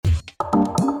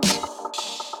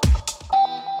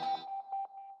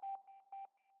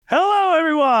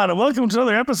on, and welcome to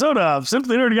another episode of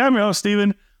Simply Nerdy. I'm your host,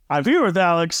 Steven. I'm here with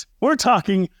Alex. We're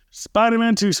talking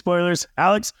Spider-Man 2 spoilers.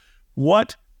 Alex,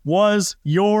 what was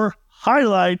your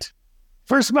highlight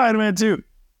for Spider-Man 2?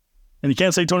 And you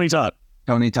can't say Tony Todd.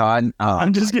 Tony Todd? Oh,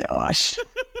 I'm just kidding. Gosh.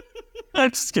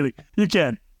 I'm just kidding. You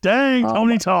can. Dang,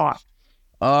 Tony Todd.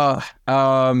 I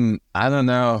don't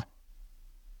know.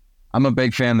 I'm a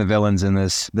big fan of the villains in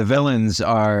this. The villains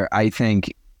are, I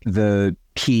think, the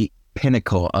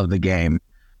pinnacle of the game.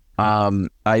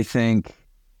 I think,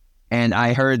 and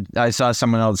I saw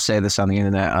someone else say this on the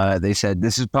internet. They said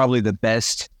this is probably the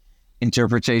best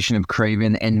interpretation of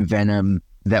Kraven and Venom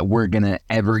that we're gonna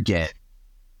ever get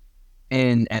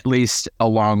in at least a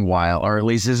long while, or at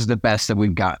least this is the best that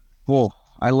we've got. Well,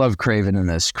 I love Kraven in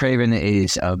this. Kraven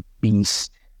is a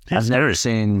beast. I've never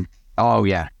seen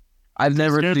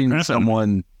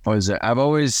someone. What is it? I've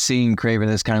always seen Kraven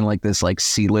as kind of like this, like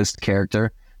C-list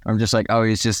character. I'm just like, oh,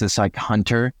 he's just this like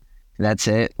hunter. That's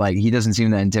it. Like he doesn't seem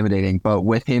that intimidating. But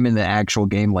with him in the actual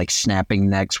game, like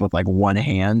snapping necks with like one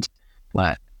hand,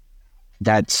 like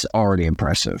that's already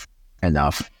impressive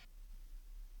enough.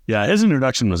 Yeah, his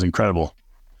introduction was incredible.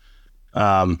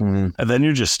 And then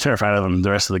you're just terrified of him the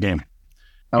rest of the game.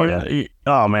 Oh yeah.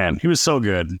 Oh man, he was so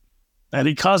good, and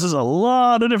he causes a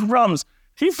lot of different problems.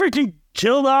 He freaking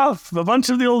killed off a bunch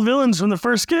of the old villains from the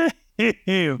first game.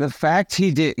 The fact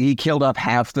he killed off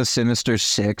half the Sinister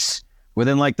Six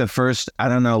within like the first, I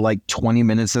don't know, like 20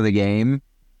 minutes of the game,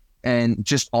 and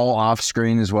just all off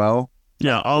screen as well.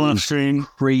 Yeah, all off screen.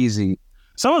 Crazy.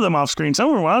 Some of them off screen,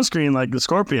 some were on screen, like the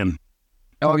Scorpion.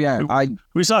 Oh yeah,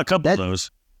 we saw a couple of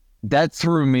those. That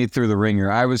threw me through the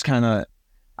ringer. I was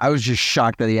just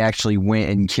shocked that he actually went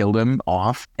and killed him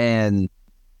off. And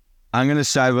I'm going to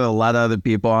side with a lot of other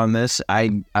people on this. I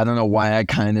don't know why I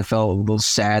kind of felt a little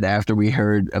sad after we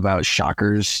heard about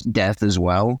Shocker's death as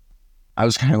well. I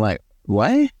was kind of like,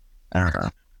 what? I don't know.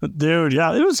 Dude,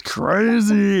 yeah, it was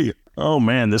crazy. Oh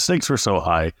man, the stakes were so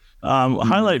high.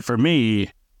 Highlight for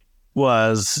me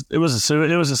was, it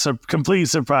was a complete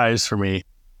surprise for me.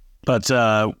 But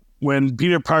when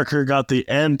Peter Parker got the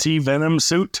anti-Venom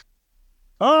suit,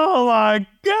 oh my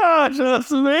gosh,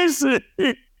 that's amazing.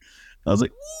 I was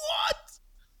like, what?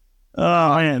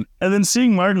 Oh man. And then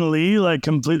seeing Martin Lee like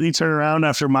completely turn around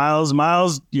after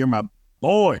Miles, you're my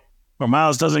boy. Or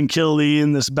Miles doesn't kill Lee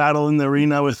in this battle in the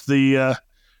arena with the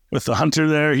hunter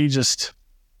there.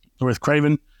 With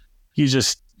Kraven, he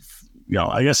just,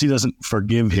 I guess he doesn't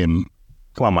forgive him.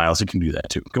 Come on, Miles, you can do that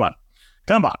too. Come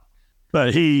on.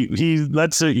 But he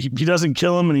doesn't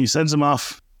kill him, and he sends him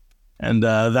off. And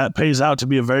that pays out to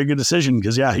be a very good decision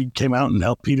because, yeah, he came out and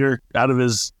helped Peter out of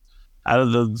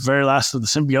the very last of the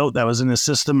symbiote that was in his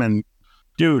system. And,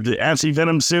 dude, the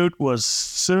anti-Venom suit was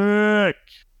sick.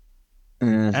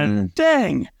 Mm-hmm. And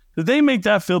dang, did they make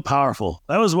that feel powerful?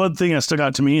 That was one thing that stuck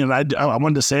out to me, and I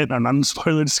wanted to say it in a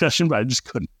non-spoiler discussion, but I just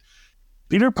couldn't.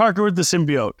 Peter Parker with the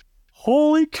symbiote.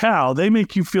 Holy cow, they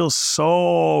make you feel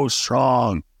so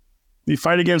strong. You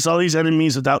fight against all these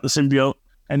enemies without the symbiote,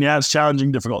 and yeah, it's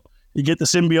challenging, difficult. You get the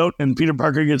symbiote, and Peter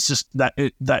Parker gets just that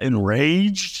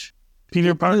enraged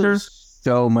Peter Parker.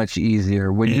 So much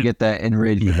easier when you get that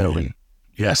enraged ability.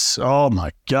 Yes. Oh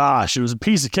my gosh, it was a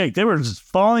piece of cake. They were just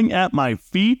falling at my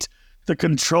feet. The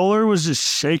controller was just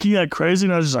shaking like crazy,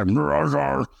 and I was just like,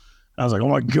 rawr. I was like, oh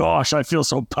my gosh, I feel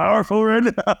so powerful right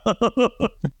now.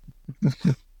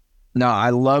 No, I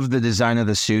love the design of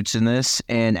the suits in this,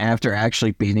 and after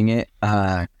actually beating it,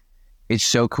 it's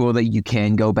so cool that you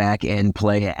can go back and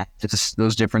play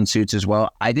those different suits as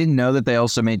well. I didn't know that they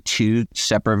also made two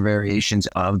separate variations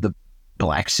of the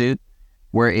black suit,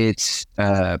 where it's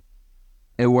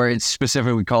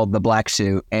specifically called the black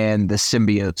suit and the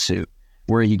symbiote suit,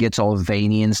 where he gets all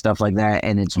veiny and stuff like that,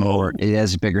 and it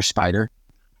has a bigger spider.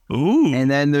 Ooh. And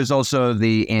then there's also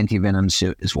the anti-Venom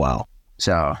suit as well.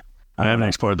 So I haven't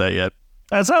explored that yet.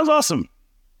 That sounds awesome.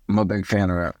 I'm a big fan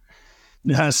of it.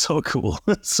 Yeah, it's so cool.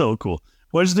 It's so cool.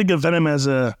 What did you think of Venom as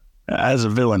a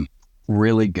villain?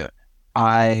 Really good.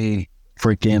 I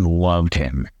freaking loved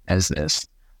him as this.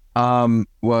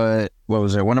 What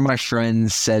was it? One of my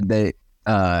friends said they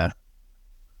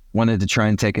wanted to try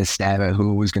and take a stab at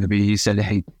who it was going to be. He said,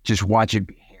 hey, just watch it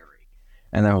be Harry.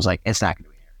 And I was like, it's not going to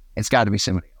be Harry. It's got to be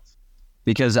somebody else.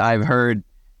 Because I've heard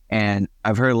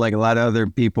like a lot of other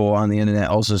people on the internet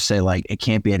also say like, it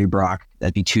can't be Eddie Brock.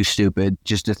 That'd be too stupid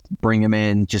just to bring him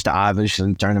in, just to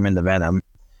obviously turn him into Venom.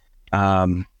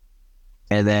 And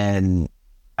then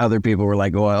other people were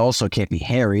like, well, it also can't be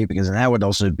Harry because that would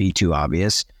also be too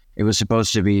obvious. It was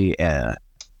supposed to be,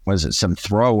 some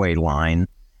throwaway line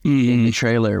in the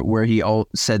trailer where he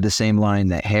said the same line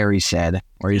that Harry said,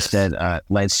 where he said,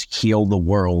 let's heal the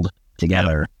world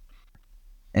together.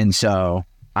 And so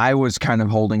I was kind of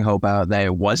holding hope out that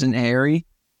it wasn't Harry,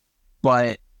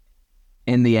 but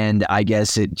in the end, I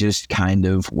guess it just kind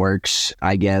of works,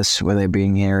 I guess, with it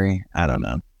being Harry. I don't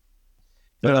know.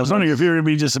 But I was wondering if you were going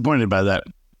to be disappointed by that.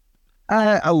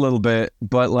 A little bit,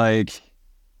 but like,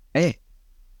 hey,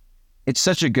 it's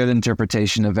such a good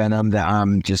interpretation of Venom that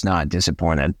I'm just not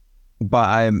disappointed. But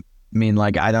I mean,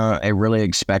 like, I really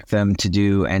expect them to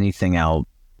do anything else.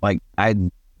 Like, I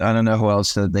don't know who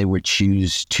else that they would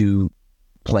choose to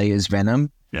play as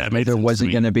Venom. Yeah, it made there sense wasn't to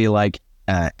me. going to be like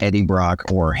Eddie Brock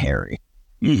or Harry.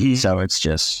 Mhm. So it's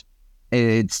just,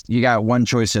 you got one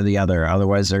choice or the other.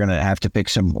 Otherwise, they're going to have to pick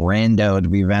some rando to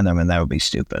be Venom, and that would be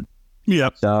stupid.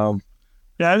 Yep. So,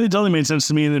 Yeah, it totally made sense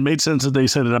to me, and it made sense that they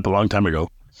set it up a long time ago.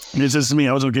 It made sense to me.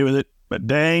 I was okay with it. But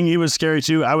dang, he was scary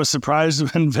too. I was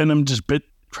surprised when Venom just bit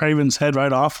Craven's head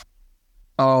right off.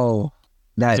 yeah,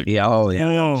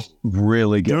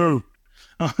 really good.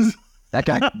 Dude. That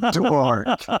guy dark.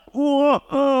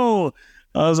 Whoa.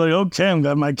 I was like, okay, I'm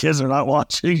glad my kids are not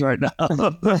watching right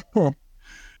now.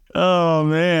 Oh,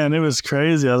 man, it was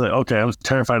crazy. I was like, okay, I'm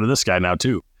terrified of this guy now,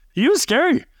 too. He was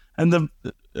scary. And the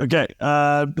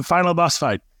final boss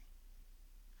fight.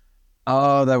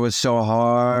 Oh, that was so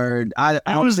hard. I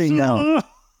don't think,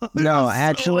 no,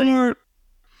 actually, hard.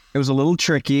 it was a little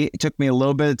tricky. It took me a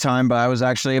little bit of time, but I was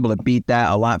actually able to beat that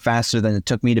a lot faster than it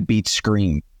took me to beat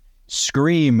Scream.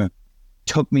 Scream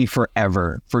took me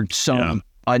forever for some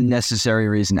unnecessary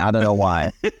reason. I don't know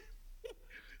why.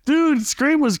 Dude,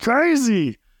 Scream was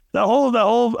crazy. That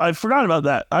whole, I forgot about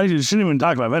that. I shouldn't even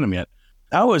talk about Venom yet.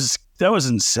 That was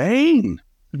insane.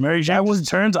 Mary Jane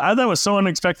turns. I thought it was so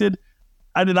unexpected.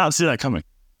 I did not see that coming.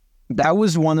 That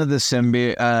was one of the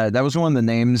that was one of the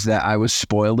names that I was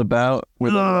spoiled about.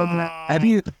 Have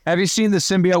you seen the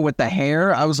symbiote with the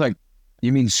hair? I was like,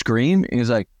 you mean Scream? He was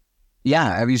like,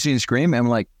 yeah. Have you seen Scream? And I'm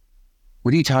like,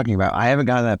 what are you talking about? I haven't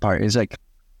gotten that part. He's like,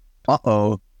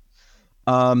 uh-oh.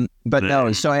 But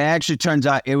no, so it actually turns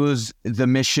out it was the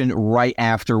mission right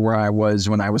after where I was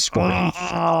when I was spoiled.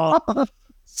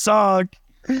 Suck.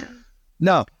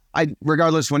 No,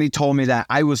 regardless, when he told me that,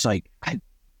 I was like,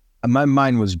 my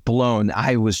mind was blown.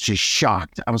 I was just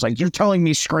shocked. I was like, you're telling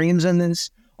me Scream's in this?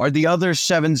 Are the other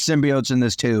 7 symbiotes in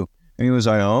this too? And he was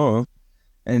like, oh.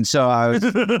 And so I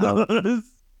was,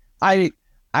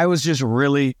 I was just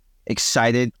really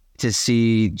excited to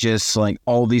see just like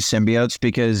all these symbiotes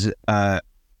because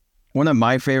one of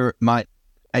my favorite,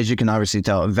 as you can obviously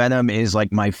tell, Venom is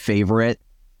like my favorite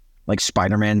like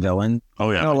Spider-Man villain.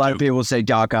 Oh yeah. I know a lot of people say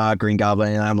Doc Ock, Green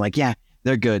Goblin, and I'm like, yeah,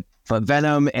 they're good. But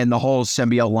Venom and the whole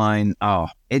symbiote line,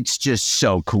 it's just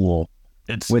so cool.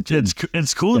 It's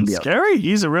cool and scary.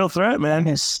 He's a real threat, man.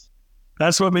 Yes.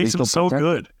 That's what makes him so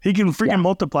good. He can freaking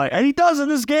multiply. And he does in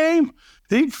this game.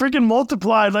 He freaking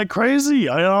multiplied like crazy.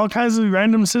 All kinds of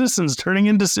random citizens turning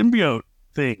into symbiote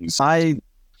things. I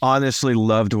honestly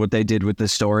loved what they did with the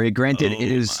story. Granted,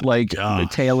 it is like a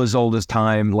tale as old as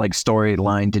time, like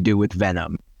storyline to do with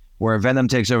Venom, where Venom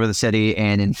takes over the city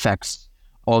and infects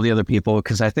all the other people.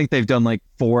 Because I think they've done like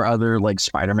 4 other like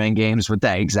Spider-Man games with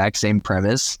that exact same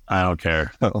premise. I don't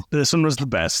care. Oh. This one was the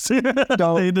best.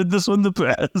 They did this one the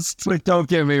best. But don't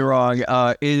get me wrong.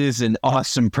 It is an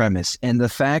awesome premise. And the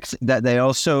fact that they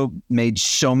also made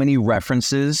so many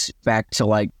references back to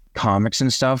like comics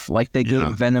and stuff, like they gave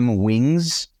Venom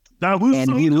wings.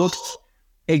 And he looks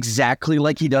exactly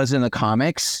like he does in the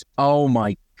comics. Oh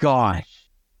my gosh.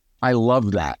 I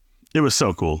love that. It was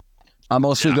so cool. I'm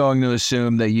also going to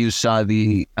assume that you saw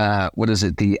the,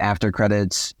 the after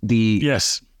credits,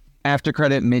 Yes. after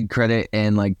credit, mid credit,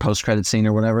 and like post credit scene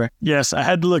or whatever. Yes, I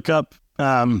had to look up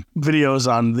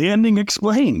videos on the ending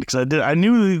explained because I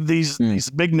knew these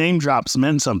big name drops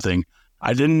meant something.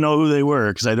 I didn't know who they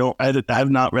were because I have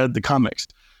not read the comics,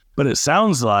 but it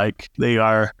sounds like they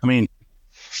are.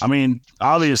 I mean,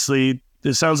 obviously,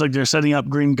 it sounds like they're setting up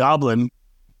Green Goblin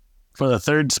for the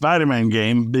 3rd Spider-Man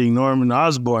game, being Norman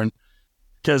Osborn,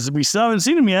 because we still haven't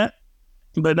seen him yet.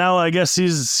 But now I guess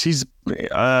he's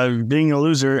being a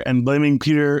loser and blaming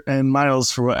Peter and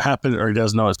Miles for what happened, or he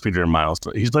doesn't know it's Peter and Miles,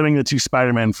 but he's blaming the 2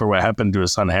 Spider-Men for what happened to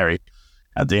his son Harry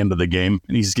at the end of the game,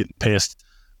 and he's getting pissed.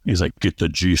 He's like, "Get the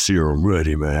G serum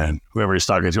ready, man." Whoever he's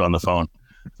talking to on the phone.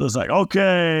 So it's like,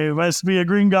 okay, must be a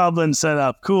Green Goblin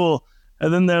setup, cool.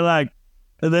 And then they're like,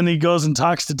 and then he goes and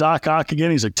talks to Doc Ock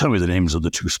again. He's like, "Tell me the names of the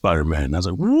 2 Spider-Men." And I was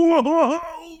like, "Whoa,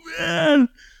 man!"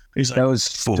 He's like, That was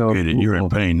 "Forget it. You're in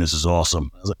pain. This is awesome."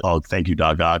 I was like, "Oh, thank you,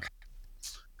 Doc Ock.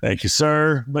 Thank you,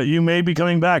 sir. But you may be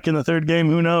coming back in the 3rd game.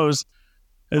 Who knows?"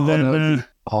 And then,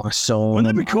 awesome.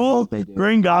 wouldn't that be cool?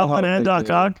 Green Goblin and Doc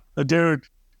Ock, dude.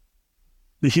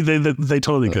 They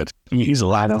totally could. I mean, he's a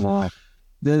lot.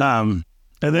 And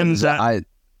then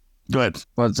go ahead.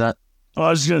 What's that? Oh, I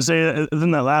was just gonna say.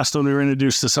 Then that last one, we were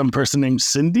introduced to some person named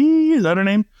Cindy. Is that her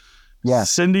name? Yeah,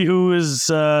 Cindy, who is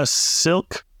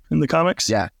Silk in the comics.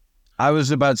 Yeah, I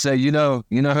was about to say, you know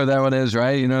who that one is,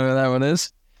 right? You know who that one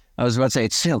is? I was about to say,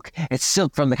 it's Silk. It's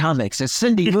Silk from the comics. It's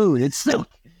Cindy Moon. It's Silk.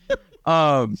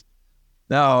 Now,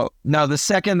 the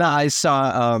second that I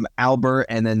saw Albert,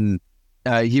 and then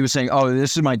he was saying, "Oh,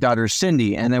 this is my daughter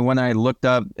Cindy," and then when I looked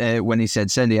up when he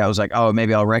said Cindy, I was like, "Oh,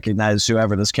 maybe I'll recognize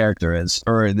whoever this character is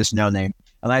or this no name."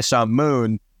 And I saw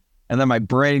Moon, and then my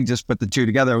brain just put the two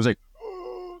together. I was like,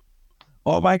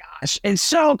 "Oh my gosh, it's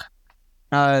Silk!"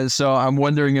 So I'm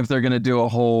wondering if they're gonna do a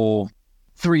whole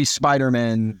 3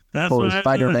 Spider-Man or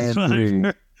Spider-Man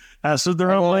 3. That's what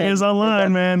they're all is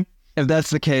online, man. If that's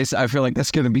the case, I feel like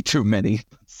that's going to be too many.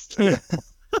 Could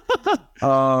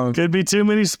be too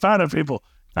many Spider people.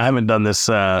 I haven't done this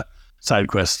side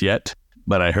quest yet,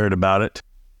 but I heard about it.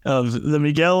 Of the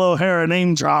Miguel O'Hara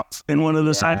name drop in one of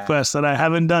the side quests that I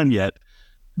haven't done yet.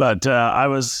 But I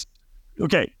was...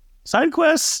 Okay, side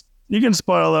quests, you can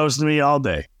spoil those to me all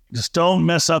day. Just don't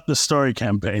mess up the story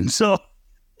campaign. So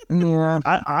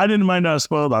I didn't mind I was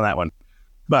spoiled on that one.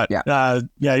 But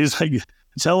he's like,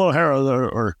 tell O'Hara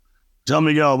or tell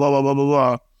Miguel, blah, blah, blah, blah,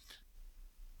 blah.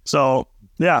 So,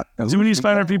 yeah, too many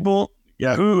Spider people.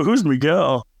 Yeah, who's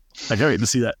Miguel? I can't wait to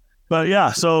see that. But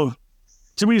yeah, so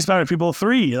too many Spider people.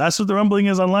 3. That's what the rumbling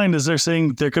is online, is they're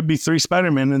saying there could be 3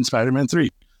 Spider-Men in Spider-Man 3.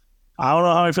 I don't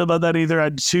know how I feel about that either. I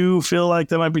do feel like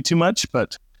that might be too much,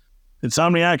 but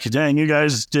Insomniac, dang, you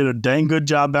guys did a dang good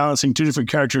job balancing 2 different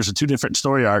characters with 2 different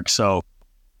story arcs. So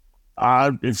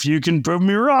if you can prove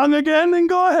me wrong again, then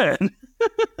go ahead.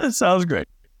 That sounds great.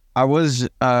 I was,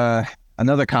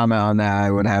 another comment on that I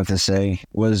would have to say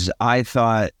was I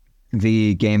thought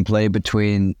the gameplay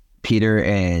between Peter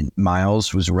and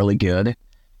Miles was really good.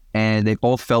 And they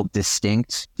both felt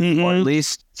distinct, or at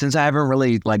least since I haven't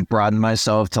really like broadened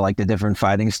myself to like the different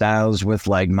fighting styles with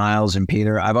like Miles and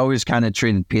Peter. I've always kind of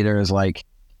treated Peter as like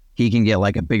he can get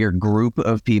like a bigger group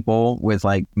of people with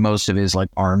like most of his like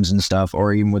arms and stuff,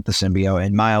 or even with the symbiote.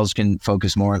 And Miles can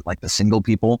focus more on like the single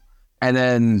people. And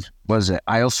then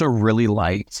I also really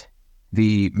liked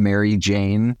the Mary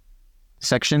Jane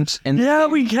sections. And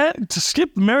we can't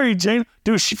skip Mary Jane,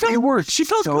 dude. She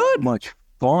felt so good. Much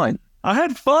fun. I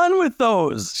had fun with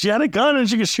those. She had a gun and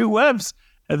she could shoot webs.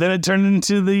 And then it turned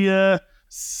into the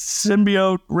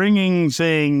symbiote ringing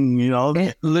thing, you know.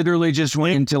 It literally just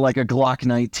went into like a Glock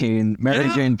 19. Mary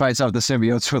Jane fights off the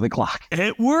symbiotes with a Glock.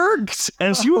 It worked.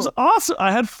 And she was awesome.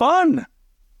 I had fun.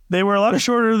 They were a lot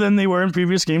shorter than they were in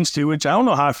previous games too, which I don't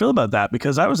know how I feel about that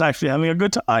because I was actually having a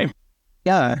good time.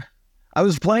 Yeah. I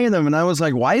was playing them and I was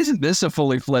like, why isn't this a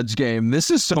fully fledged game?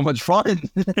 This is so much fun.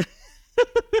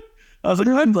 I was like,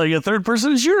 I'm playing a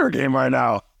third-person shooter game right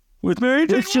now with Mary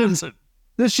Jane Johnson.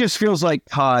 This just feels like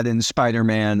COD and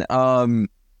Spider-Man.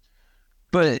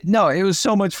 But no, it was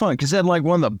so much fun because then like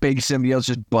one of the big symbiotes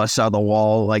just busts out of the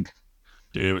wall. Like,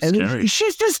 dude, it was scary.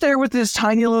 She's just there with this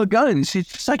tiny little gun. She's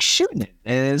just like shooting it.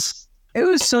 And it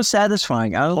was so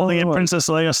satisfying. I don't Holding know. it Princess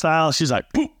Leia style, she's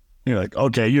like, poof. You're like,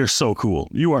 okay, you're so cool.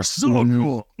 You are so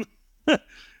cool.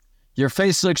 Your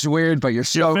face looks weird, but you're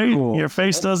so cool. Your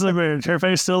face does look weird. Her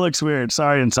face still looks weird.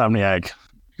 Sorry, Insomniac.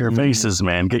 Your faces,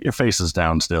 man. Get your faces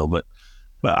down still. But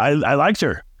I liked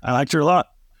her. I liked her a lot.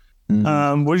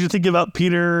 What did you think about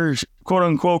Peter, quote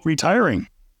unquote, retiring?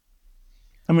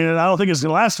 I mean, I don't think it's going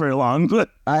to last very long, but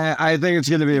I think it's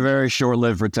going to be a very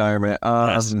short-lived retirement.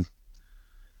 Yes.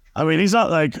 I mean, he's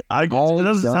not like, it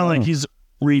doesn't sound like he's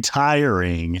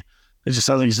retiring. It just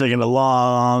sounds like he's taking a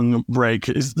long break.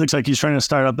 It looks like he's trying to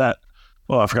start up that,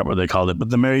 I forgot what they called it, but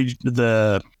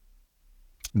the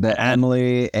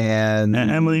Emily and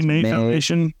Emily May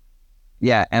Foundation.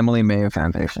 Yeah, Emily May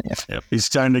Foundation. Yes. Yep. He's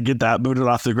trying to get that booted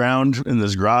off the ground in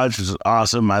this garage, which is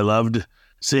awesome. I loved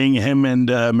seeing him and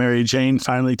Mary Jane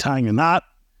finally tying a knot.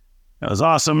 That was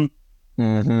awesome.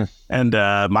 Mm-hmm.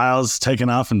 And Miles taking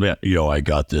off and being, yo, I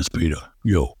got this, Peter.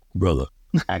 Yo, brother.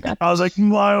 I was like,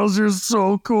 Miles, you're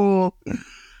so cool.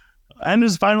 And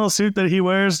his final suit that he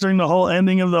wears during the whole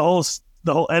ending of the whole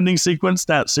ending sequence,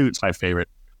 that suit's my favorite.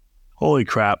 Holy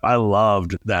crap, I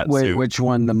loved that suit. Which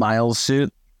one? The Miles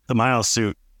suit? The Miles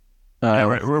suit.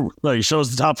 Look, he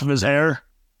shows the top of his hair.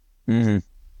 Mm-hmm.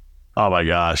 Oh my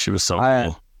gosh, it was so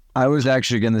cool. I was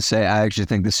actually going to say, I actually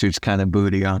think the suit's kind of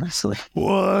booty, honestly.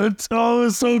 What? Oh,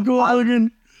 it's so cool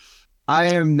looking. I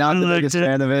am not the biggest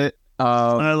fan of it.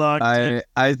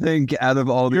 I think out of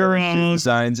all the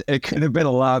designs, it could have been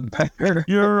a lot better.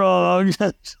 You're wrong.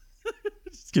 Just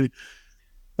kidding.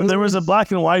 There was a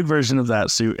black and white version of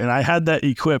that suit, and I had that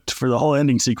equipped for the whole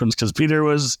ending sequence because Peter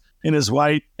was in his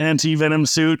white anti-venom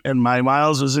suit, and my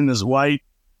Miles was in his white,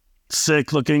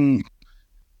 sick-looking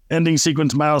ending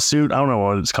sequence Miles suit. I don't know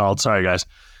what it's called. Sorry, guys.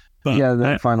 But yeah,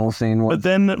 the final scene. But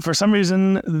then, for some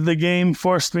reason, the game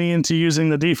forced me into using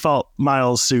the default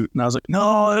Miles suit. And I was like,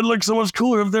 no, it looks so much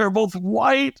cooler if they're both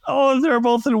white. Oh, if they're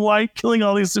both in white, killing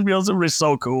all these symbiotes. It would be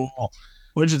so cool.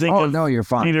 What did you think of you're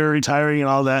fine. Peter retiring and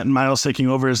all that, and Miles taking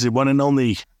over as the one and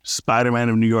only Spider-Man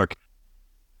of New York?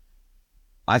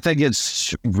 I think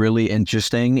it's really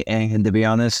interesting. And to be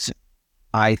honest,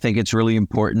 I think it's really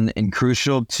important and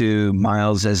crucial to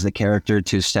Miles as the character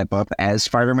to step up as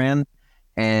Spider-Man.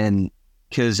 And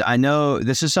because I know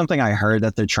this is something I heard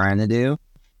that they're trying to do,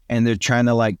 and they're trying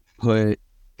to like put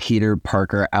Peter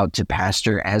Parker out to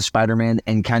pasture as Spider-Man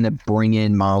and kind of bring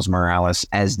in Miles Morales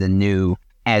as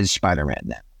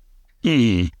Spider-Man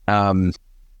now.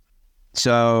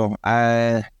 So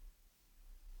I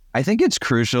think it's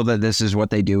crucial that this is what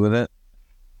they do with it.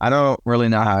 I don't really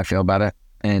know how I feel about it,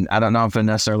 and I don't know if they're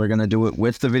necessarily going to do it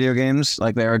with the video games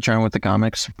like they are trying with the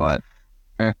comics, but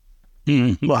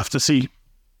we'll have to see.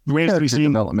 Remains to be seen.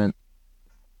 Development.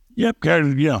 Yep.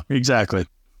 Yeah, exactly.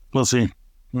 We'll see.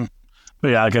 But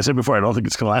yeah, like I said before, I don't think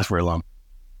it's going to last very long.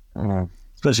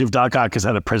 Especially if Doc Ock is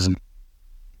out of prison.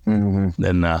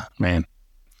 Then, man.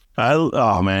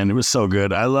 It was so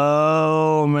good.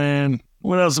 Man.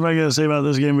 What else am I going to say about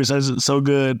this game besides it's so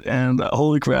good? And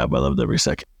holy crap, I loved every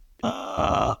second.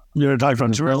 You ever talked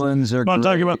about villains? I'm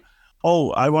talking about.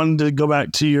 Oh, I wanted to go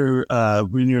back to your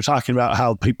when you were talking about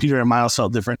how Peter and Miles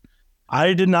felt different.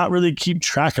 I did not really keep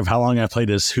track of how long I played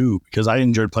as who because I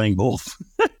enjoyed playing both,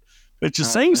 which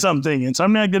is saying something. And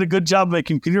Insomniac did a good job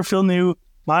making Peter feel new.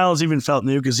 Miles even felt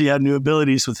new because he had new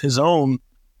abilities with his own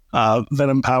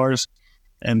Venom powers.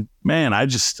 And man, I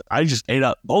just ate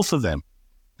up both of them.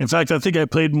 In fact, I think I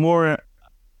played more.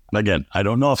 Again, I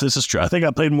don't know if this is true. I think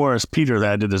I played more as Peter than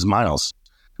I did as Miles,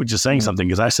 which is saying something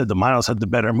because I said the Miles had the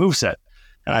better moveset.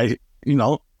 And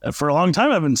for a long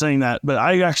time I've been saying that, but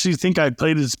I actually think I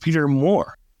played as Peter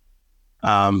more.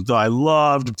 Though I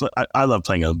loved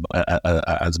playing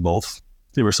as both.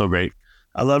 They were so great.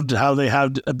 I loved how they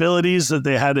had abilities that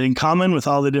they had in common with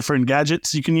all the different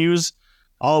gadgets you can use,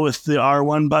 all with the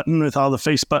R1 button with all the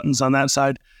face buttons on that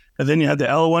side. And then you had the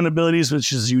L1 abilities,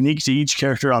 which is unique to each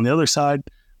character on the other side.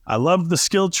 I love the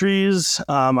skill trees.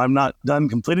 I'm not done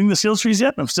completing the skill trees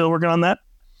yet. I'm still working on that.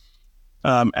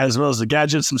 As well as the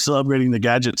gadgets. I'm still upgrading the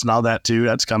gadgets and all that too.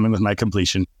 That's coming with my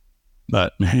completion.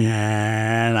 But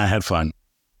man, I had fun.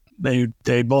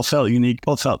 They both felt unique,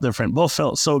 both felt different, both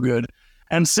felt so good.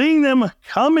 And seeing them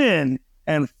come in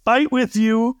and fight with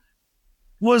you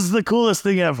was the coolest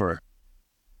thing ever.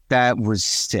 That was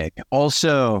sick.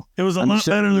 Also, it was a lot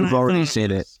better than you've already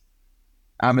seen it.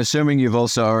 I'm assuming you've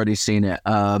also already seen it.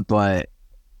 But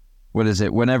what is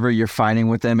it? Whenever you're fighting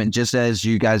with them, and just as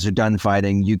you guys are done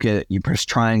fighting, you press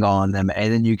triangle on them,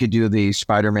 and then you could do the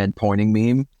Spider-Man pointing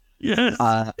meme. Yes.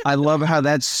 I love how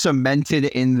that's cemented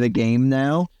in the game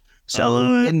now. So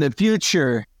in the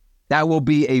future, that will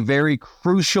be a very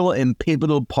crucial and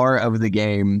pivotal part of the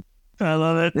game. I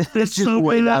love it. It's just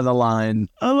way down the line.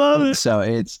 I love it. So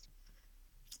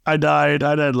I died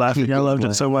laughing. I loved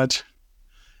it so much.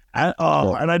 And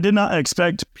I did not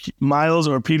expect Miles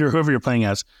or Peter, whoever you're playing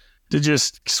as, to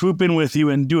just swoop in with you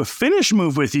and do a finish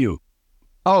move with you.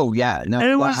 Oh, yeah. No,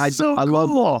 it was so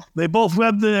cool. They both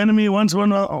web the enemy, one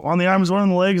on the arms, one on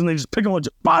the legs, and they just pick them up,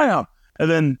 just bam! And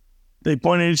then they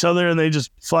point at each other and they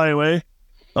just fly away.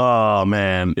 Oh,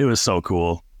 man. It was so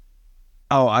cool.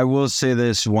 Oh, I will say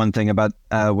this one thing about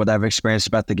what I've experienced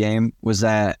about the game was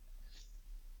that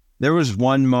there was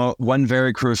one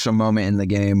very crucial moment in the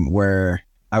game where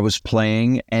I was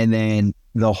playing and then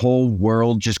the whole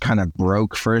world just kind of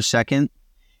broke for a second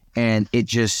and it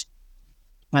just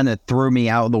kind of threw me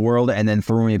out of the world and then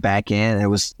threw me back in. It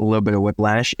was a little bit of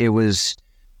whiplash. It was,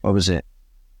 what was it?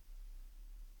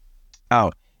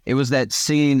 Oh, it was that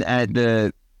scene at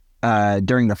the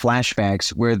during the flashbacks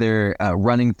where they're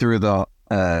running through the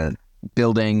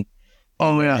building.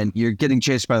 Oh, yeah. And you're getting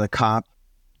chased by the cop.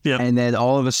 Yeah. And then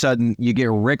all of a sudden you get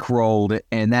rickrolled,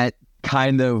 and that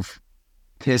kind of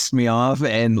pissed me off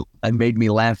and made me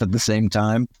laugh at the same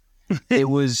time. It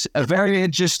was a very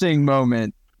interesting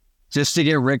moment just to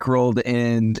get rickrolled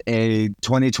in a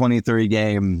 2023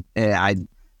 game. I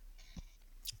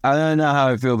don't know how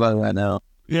I feel about that now.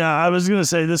 Yeah, I was going to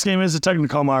say this game is a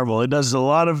technical marvel. It does a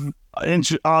lot of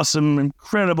awesome,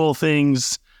 incredible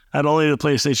things that only the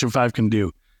PlayStation 5 can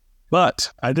do.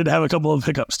 But I did have a couple of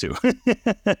hiccups too,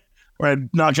 where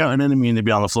I'd knock out an enemy and they'd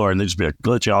be on the floor and they'd just be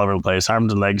glitchy all over the place,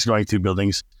 arms and legs going through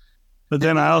buildings. But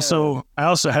then I also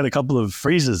had a couple of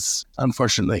freezes,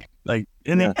 unfortunately. Like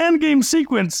in the end game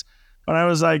sequence, when I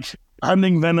was like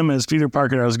hunting Venom as Peter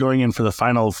Parker, I was going in for the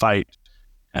final fight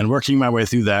and working my way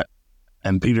through that.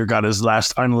 And Peter got his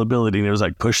last final ability, and it was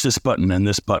like, push this button and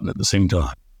this button at the same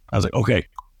time. I was like, okay,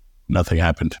 nothing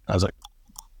happened. I was like,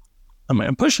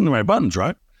 I'm pushing the right buttons,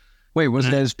 right? Wait, was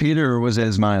it as Peter or was it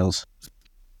as Miles?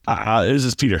 It was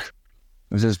just Peter.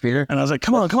 Was this Peter? And I was like,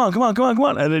 come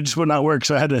on. And it just would not work.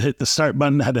 So I had to hit the start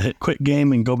button, had to hit quit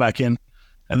game and go back in.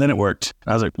 And then it worked.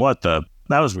 I was like, what the?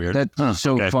 That was weird. That's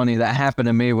so funny. That happened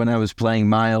to me when I was playing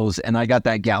Miles, and I got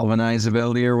that galvanize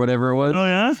ability or whatever it was. Oh,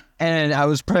 yeah? And I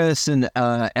was pressing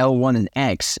L1 and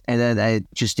X, and then I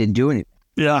just didn't do anything.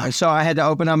 Yeah. So I had to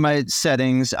open up my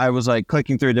settings. I was like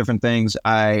clicking through different things.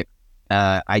 I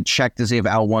checked to see if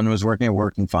L1 was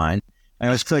working fine. I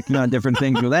was clicking on different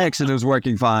things with X, and it was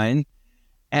working fine.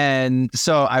 And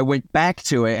so I went back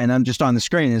to it, and I'm just on the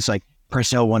screen. And it's like,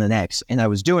 press L1 and X. And I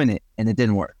was doing it, and it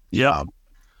didn't work. Yeah.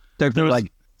 Took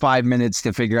like 5 minutes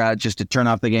to figure out just to turn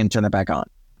off the game, turn it back on.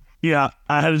 Yeah,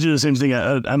 I had to do the same thing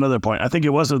at another point. I think it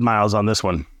was with Miles on this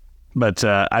one. But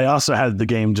I also had the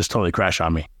game just totally crash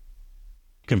on me.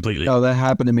 Completely. Oh, that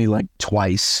happened to me like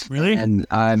twice. Really? And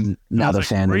I'm not a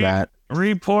fan of that.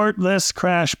 Report this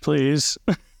crash, please.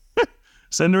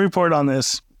 Send a report on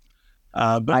this.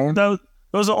 But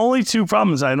those are only two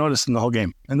problems I noticed in the whole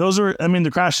game. And those are, I mean,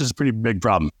 the crash is a pretty big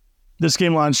problem. This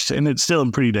game launched and it's still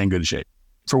in pretty dang good shape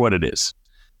for what it is.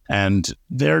 And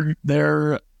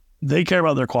they care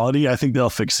about their quality. I think they'll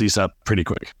fix these up pretty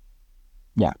quick.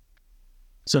 Yeah.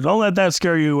 So don't let that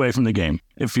scare you away from the game.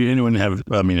 If you're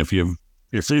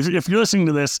listening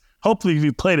to this, hopefully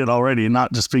you played it already and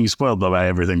not just being spoiled by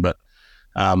everything. But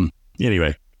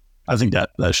anyway, I think that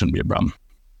shouldn't be a problem.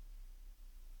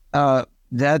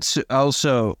 That's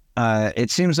also,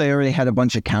 it seems they already had a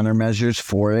bunch of countermeasures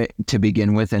for it to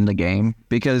begin with in the game.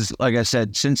 Because, like I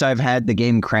said, since I've had the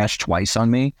game crash twice on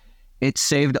me, it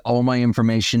saved all my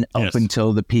information up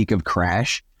until the peak of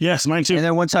crash. Yes, mine too. And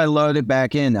then once I load it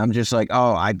back in, I'm just like,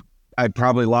 oh, I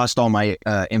probably lost all my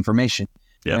information.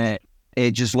 Yeah.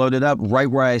 It just loaded up right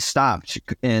where I stopped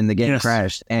and the game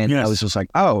crashed. And I was just like,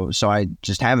 oh, so I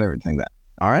just have everything then.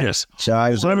 All right. Yes. So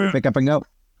I was like, pick up and go.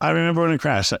 I remember when it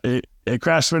crashed. It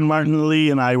crashed when Martin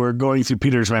Lee and I were going through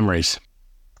Peter's memories.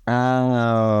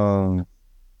 Oh.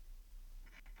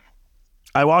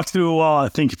 I walked through a wall, I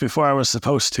think, before I was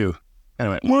supposed to.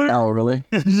 Anyway. Oh, really?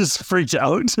 Just freaked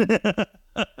out. That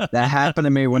happened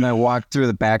to me when I walked through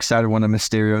the backside of one of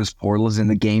Mysterio's portals and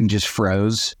the game just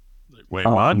froze. Wait,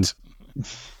 what?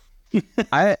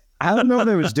 I don't know what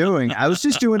I was doing. I was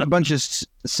just doing a bunch of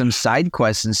some side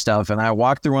quests and stuff, and I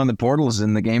walked through one of the portals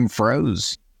and the game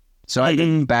froze. So I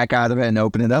didn't back out of it and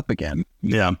open it up again.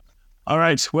 Yeah. All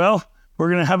right. Well, we're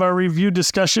going to have our review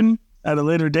discussion at a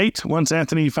later date once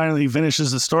Anthony finally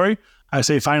finishes the story. I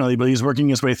say finally, but he's working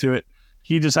his way through it.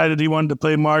 He decided he wanted to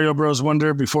play Mario Bros.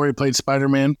 Wonder before he played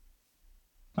Spider-Man.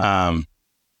 Okay.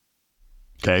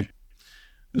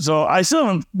 So I still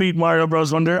haven't beat Mario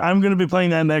Bros. Wonder. I'm going to be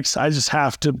playing that next. I just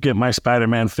have to get my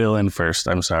Spider-Man fill in first.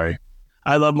 I'm sorry.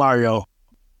 I love Mario.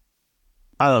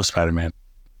 I love Spider-Man.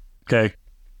 Okay.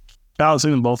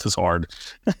 Balancing them both is hard.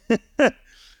 But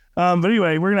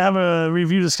anyway, we're going to have a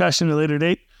review discussion at a later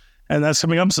date, and that's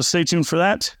coming up, so stay tuned for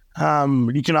that.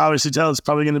 You can obviously tell it's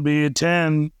probably going to be a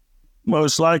 10,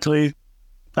 most likely.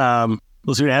 We'll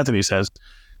see what Anthony says.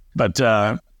 But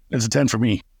it's a 10 for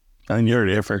me. I think you heard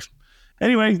it here first.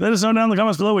 Anyway, let us know down in the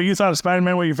comments below what you thought of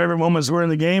Spider-Man, what your favorite moments were in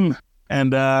the game.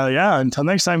 And until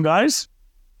next time, guys,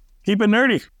 keep it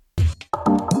nerdy.